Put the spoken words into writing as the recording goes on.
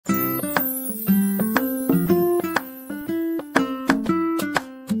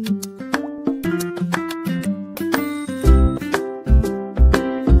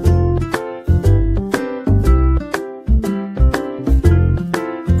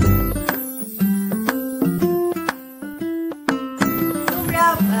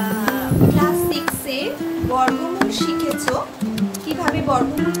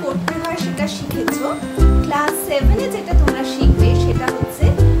বর্গমূল করতে হয় সেটা শিখেছো। ক্লাস 7 এ যেটা তোমরা শিখবে সেটা হচ্ছে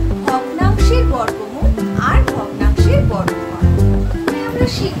ভগ্নাংশের বর্গমূল আর ভগ্নাংশের বর্গফল। আমরা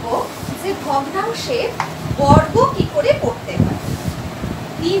শিখব যে ভগ্নাংশের বর্গ কি করে করতে হয়।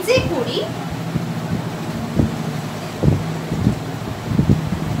 নিজে করি।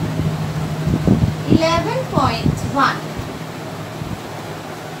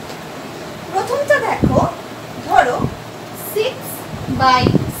 প্রথমটা দেখো, ধরো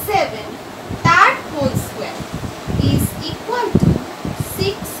 6/7 তার whole square is equal to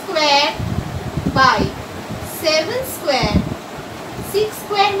 6 square by 7 square. 6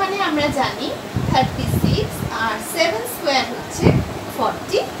 square মানে আমরা জানি 36 আর 7 স্কয়ার হচ্ছে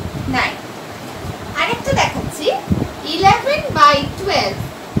 49। আরেকটা দেখাচ্ছি 11/12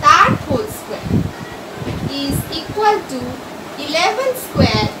 তার whole square is equal to 11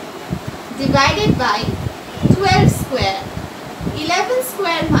 square divided by 12 square. 11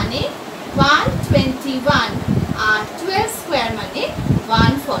 square মানে 121 আর 12 square মানে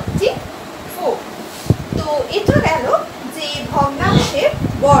 144। তো এটা গেল যে ভগ্নাংশের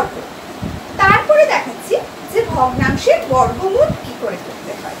বর্গ। তারপরে দেখাচ্ছি যে ভগ্নাংশের বর্গমূল কি করে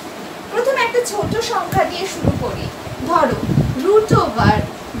করতে হয়। প্রথমে একটা ছোট সংখ্যা দিয়ে শুরু করি। ধরো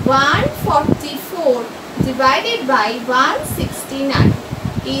 √144 divided by 169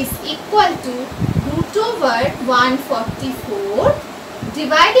 is equal to √144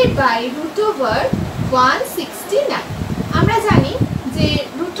 divided by √169। আমরা জানি যে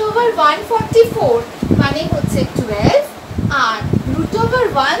 √144 মানে হচ্ছে 12 আর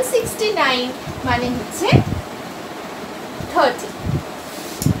 √169 মানে হচ্ছে 30।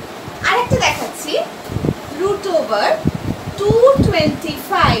 আরেকটা দেখাচ্ছি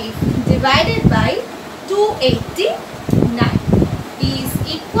 √225 divided by 289 is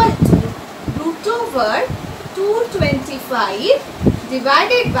equal to √225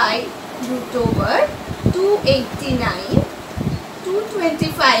 divided by √289।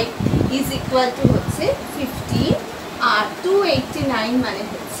 225 is equal to হচ্ছে 15 আর 289 মানে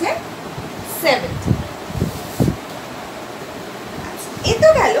হচ্ছে 70। এটা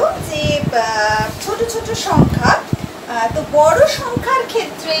গেল যে ছোট ছোট সংখ্যা। তো বড় সংখ্যার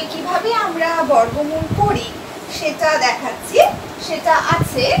ক্ষেত্রে কিভাবে আমরা বর্গমূল করি সেটা দেখাচ্ছি। সেটা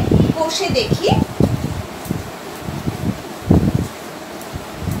আছে, বসে দেখি।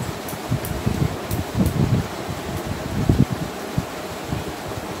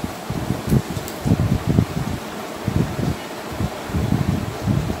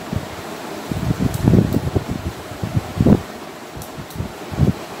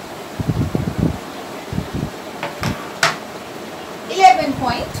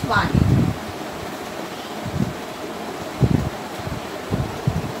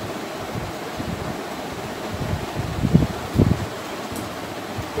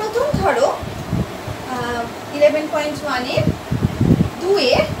 প্রথম ধরো 11.1 এর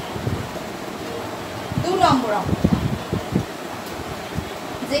 2 নম্বর অঙ্ক,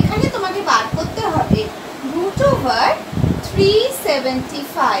 যেখানে তোমাকে বার করতে হবে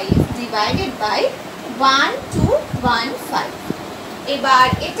 √375 divided by 1215। এবার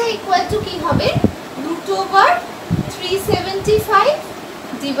এটা ইকুয়াল টু কি হবে? √375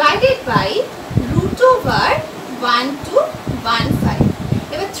 divided by √1215।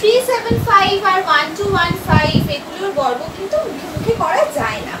 এবার 375 আর 1215 এগুলোর বর্গ কিন্তু মুখে করা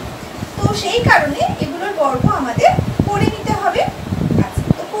যায় না, তো সেই কারণে এগুলোর বর্গ আমাদের করে নিতে হবে। আচ্ছা,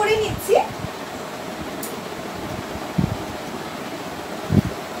 তো করে নিচ্ছি।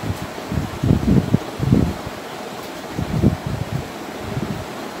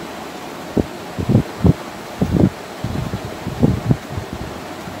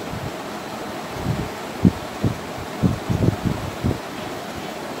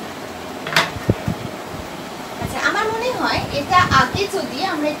 এটা আগে যদি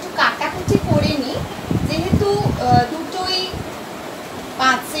আমরা একটু কাটাকুটি করে নিই, যেহেতু দুটোই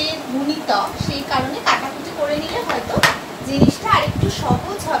 5-এর গুণিতক, সেই কারণে কাটাকুটি করে নিলে হয়তো জিনিসটা আরেকটু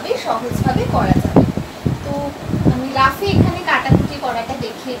সহজ হবে, সহজভাবে করা যাবে। তো আমি রাফে এখানে কাটাকুটি করাটা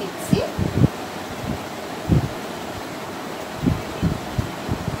দেখিয়ে দিচ্ছি।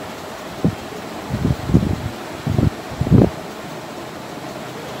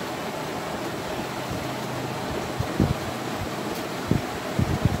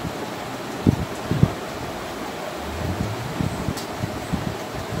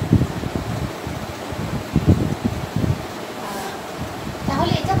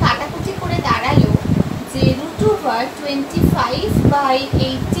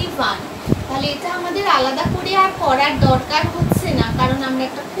 √25/81, তাহলে এটা আমাদের আলাদা করে আর করার দরকার হচ্ছে না, কারণ আমরা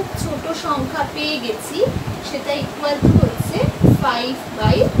একটা খুব ছোট সংখ্যা পেয়ে গেছি, সেটা ইকুয়াল টু হচ্ছে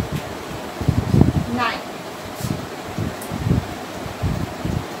 5/9।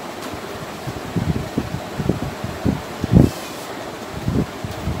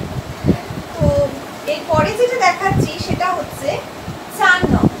 তো এরপরে যেটা দেখাচ্ছি সেটা হচ্ছে 4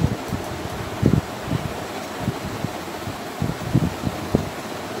 নম্বর।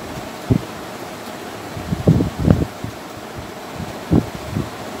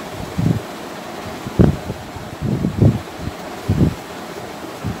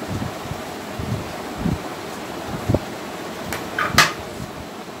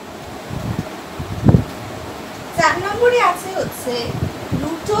 4 নম্বরে আছে হচ্ছে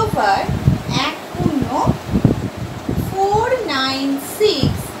রুট ওভার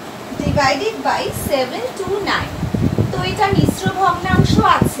 1/496 ডিভাইডেড বাই 729। তো এটা মিশ্র ভগ্নাংশ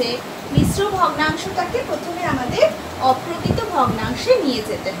আছে, মিশ্র ভগ্নাংশটাকে প্রথমে আমাদের অপ্রকৃত ভগ্নাংশে নিয়ে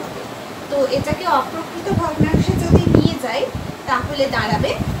যেতে হবে। তো এটাকে অপ্রকৃত ভগ্নাংশে যদি নিয়ে যাই তাহলে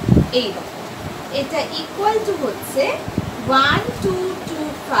দাঁড়াবে এইরকম। এটা ইকুয়াল টু হচ্ছে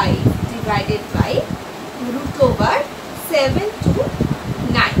 1225 ডিভাইডেড বাই রুট ওভার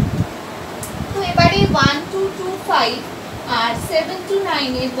 729। তো এবারে 1225 আর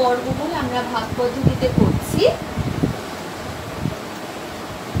 729 এর বর্গমূল আমরা ভাগ পদ্ধতিতে করছি।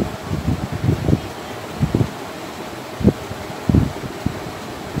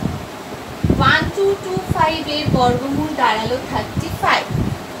 1225 এর বর্গমূল দাঁড়ালো 35।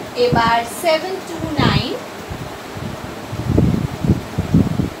 এবার 729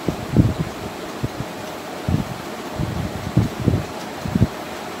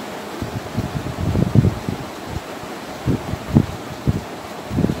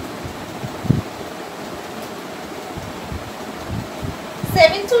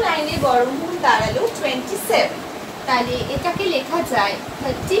 এর বর্গমূল দাঁড়ালো 27। তাহলে এটাকে লেখা যায়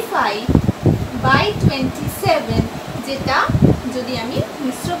 35/27, যেটা যদি আমি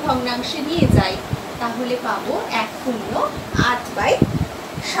মিশ্র ভগ্নাংশে নিয়ে যাই তাহলে পাবো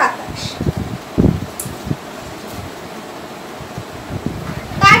 1/8/27।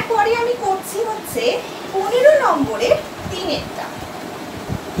 তারপরে আমি করছি হচ্ছে 15 নম্বরের 3-এরটা।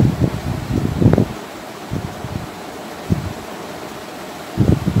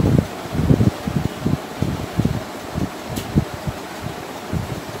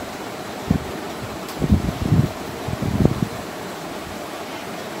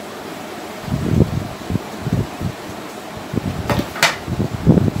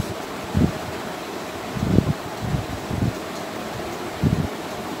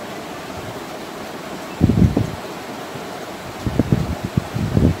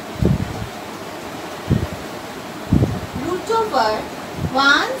 Over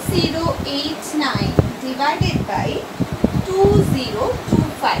 1089 divided by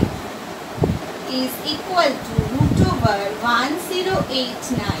 2025 is equal to root over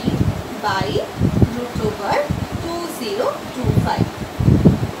 1089 by root over 2025.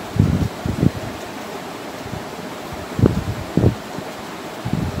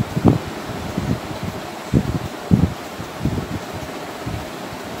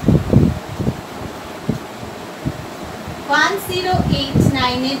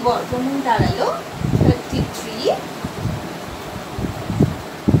 এর বর্গমূল দাঁড়ালো 33।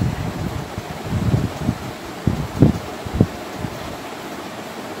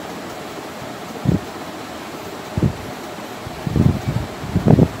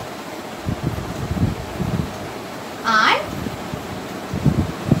 আর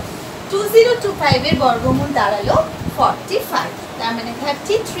 2025 এর বর্গমূল দাঁড়ালো 45। তার মানে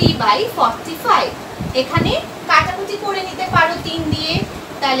 33/45। এখানে কাটাকুটি করে নিতে পারো 3 দিয়ে,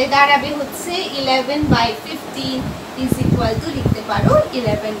 তাহলে দাঁড়াবে হচ্ছে 11/15 ইজ ইকুয়াল টু লিখতে পারো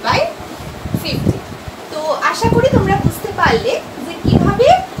 11/50। তো আশা করি তোমরা বুঝতে পারলে যে কিভাবে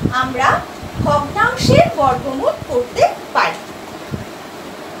আমরা ভগ্নাংশের বর্গমূল করতে পারি।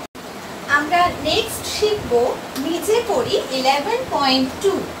 আমরা নেক্সট শিখব নিজে করি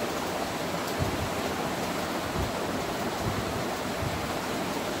 11.2।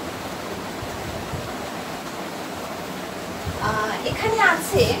 এখানে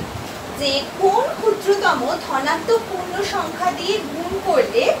আছে যে কোন ক্ষুদ্রতম ধনাত্মক পূর্ণ সংখ্যা দিয়ে গুণ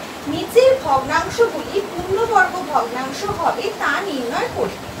করলে নিচের ভগ্নাংশগুলি পূর্ণবর্গ ভগ্নাংশ হবে তা নির্ণয়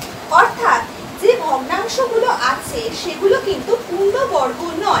করি। অর্থাৎ যে ভগ্নাংশগুলো আছে সেগুলো কিন্তু পূর্ণবর্গ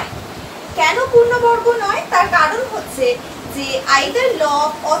নয়। কেন পূর্ণবর্গ নয় তার কারণ হচ্ছে যে আইদার লব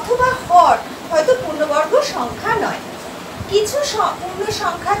অথবা হর হয়তো পূর্ণবর্গ সংখ্যা নয়। কিছু পূর্ণ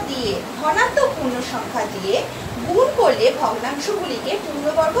সংখ্যা দিয়ে ধনাত্মক পূর্ণ সংখ্যা দিয়ে গুণ করলে ভগ্নাংশগুলিকে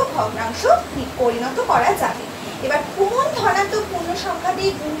পূর্ণবর্গ ভগ্নাংশ পরিণত করা যাবে। এবার কোন ধনাত্মক পূর্ণ সংখ্যা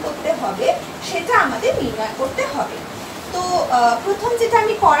দিয়ে গুণ করতে হবে সেটা আমাদের নির্ণয় করতে হবে। তো প্রথম যেটা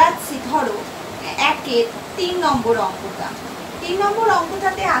আমি করাচ্ছি, ধরো 1-এর 3 নম্বর অঙ্কটা। 3 নম্বর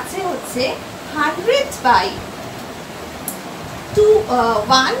অঙ্কটাতে আছে হচ্ছে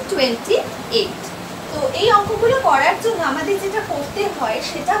 100/128। তো এই অঙ্কগুলো করার জন্য আমাদের যেটা করতে হয়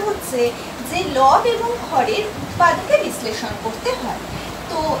সেটা হচ্ছে যে লব এবং হরের উৎপাদকে বিশ্লেষণ করতে হয়।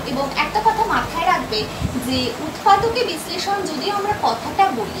 তো এবং একটা কথা মাথায় রাখবে যে উৎপাদকে বিশ্লেষণ যদিও আমরা কথাটা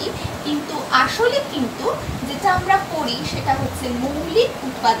বলি, কিন্তু আসলে কিন্তু যেটা আমরা করি সেটা হচ্ছে মৌলিক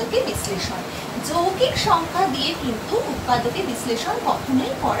উৎপাদকে বিশ্লেষণ। যৌগিক সংখ্যা দিয়ে কিন্তু উৎপাদকে বিশ্লেষণ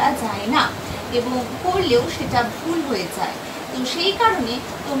কখনোই করা যায় না, এবং করলেও সেটা ভুল হয়ে যায়। তো সেই কারণে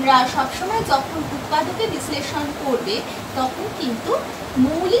তোমরা সবসময় যখন উৎপাদকে বিশ্লেষণ করবে তখন কিন্তু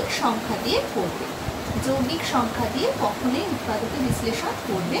মৌলিক সংখ্যা দিয়ে করবে, যৌগিক সংখ্যা দিয়ে কখনোই উৎপাদকে বিশ্লেষণ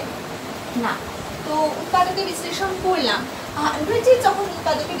করবে না। তো উৎপাদকে বিশ্লেষণ করলাম, 100-এর যখন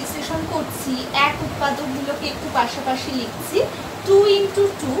উৎপাদকে বিশ্লেষণ করছি এক উৎপাদকগুলোকে একটু পাশাপাশি লিখছি, 2 ×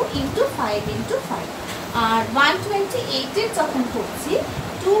 2 × 5 × 5। আর 128-এর যখন করছি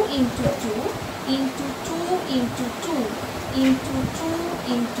 2 × 2 × 2 × 2 × 2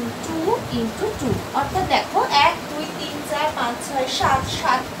 × 2 × 2। অর্থাৎ দেখো 1 2 3 4 5 6 7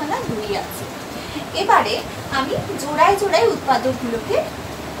 7খানা 2 আছে। এবারে আমি জোড়ায় জোড়ায় উৎপাদকগুলোকে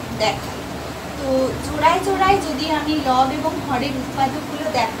দেখাই। তো জোড়ায় জোড়ায় যদি আমি লব এবং হরের উৎপাদকগুলো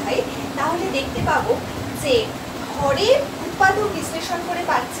দেখাই তাহলে দেখতে পাবো যে হরের উৎপাদক বিশ্লেষণ করে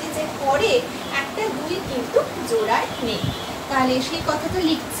পাচ্ছি যে হরে একটা 2 কিন্তু জোড়ায় নেই। তাহলে সেই কথাটা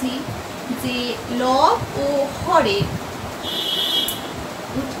লিখছি যে লব ও হরের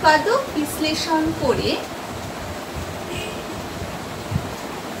উৎপাদক বিশ্লেষণ করে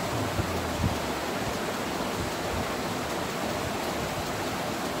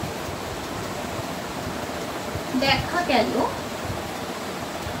দেখা গেল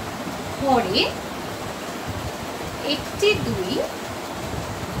হরে একটি 2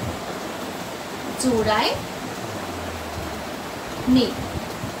 জোড়ায় নেই।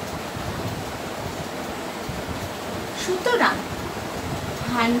 সুতরাং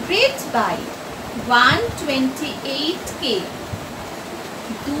 100/128কে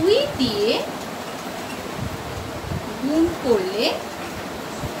 2 দিয়ে গুণ করলে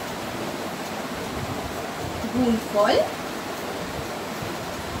গুণফল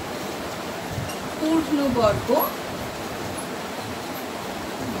পূর্ণবর্গ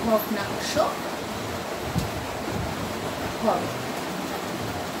ভগ্নাংশ হবে।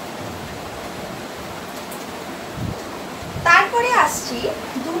 তারপরে আসছি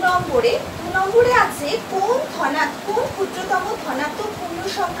 2 নম্বরে। 2 নম্বরে আছে কোন ক্ষুদ্রতম ধনাত্মক পূর্ণ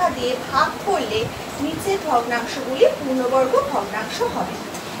সংখ্যা দিয়ে ভাগ করলে নিচের ভগ্নাংশগুলি পূর্ণবর্গ ভগ্নাংশ হবে।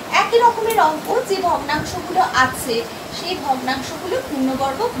 একই রকমের অঙ্ক, যে ভগ্নাংশগুলো আছে সেই ভগ্নাংশগুলো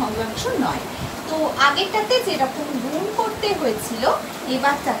পূর্ণবর্গ ভগ্নাংশ নয়। তো আগেরটাতে যেরকম গুণ করতে হয়েছিল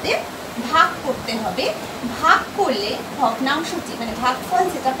এবারটাতে ভাগ করতে হবে। ভাগ করলে ভগ্নাংশটি মানে ভাগফল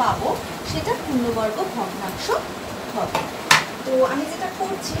যেটা পাবো সেটা পূর্ণবর্গ ভগ্নাংশ হবে। তো আমি যেটা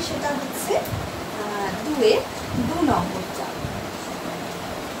করছি সেটা হচ্ছে 2-এর 2 নম্বরটা।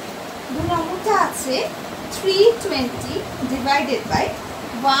 2 নম্বরটা আছে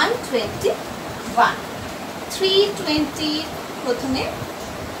 320/121। 320 প্রথমে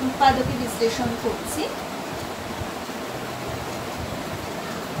উৎপাদকে বিশ্লেষণ করছি।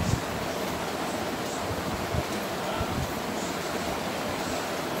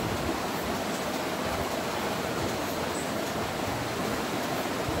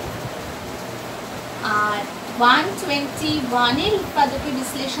 আর 121-এর উৎপাদকে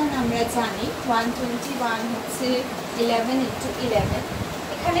বিশ্লেষণ আমরা জানি 121 হচ্ছে 11 × 11।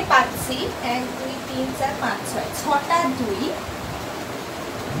 এখানে পাচ্ছি 1 2 3 4 5 6 6টা 2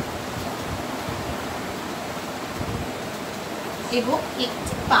 এবং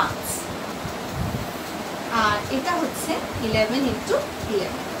একটি 5, আর এটা হচ্ছে 11 ×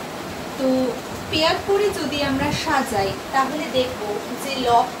 11। তো পেয়ার করে যদি আমরা সাজাই তাহলে দেখব যে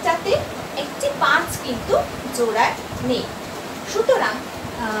লবটাতে একটি 5 কিন্তু জোড়ায় নেই। সুতরাং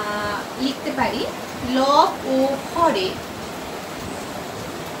লিখতে পারি লব ও হরে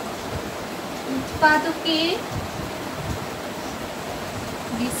উৎপাদকে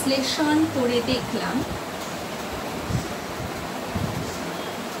বিশ্লেষণ করে দেখলাম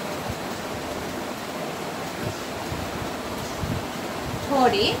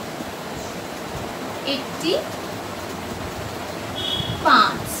হরে একটি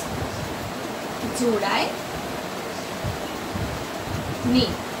 5 জোড়ায়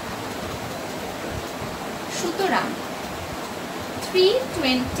নেই। সুতরাং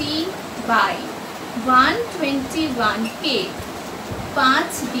 320/121 121কে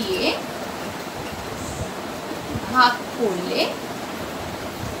 5 দিয়ে ভাগ করলে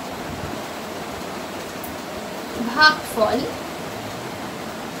ভাগফল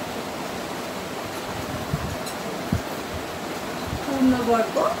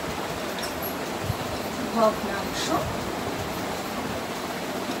পূর্ণবর্গ ভগ্নাংশ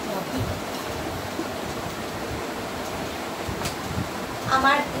হবে।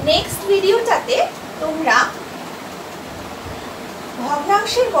 আমার নেক্সট ভিডিওটাতে তোমরা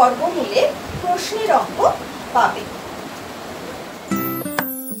ভগ্নাংশের বর্গমূলের প্রশ্নের অঙ্ক পাবে।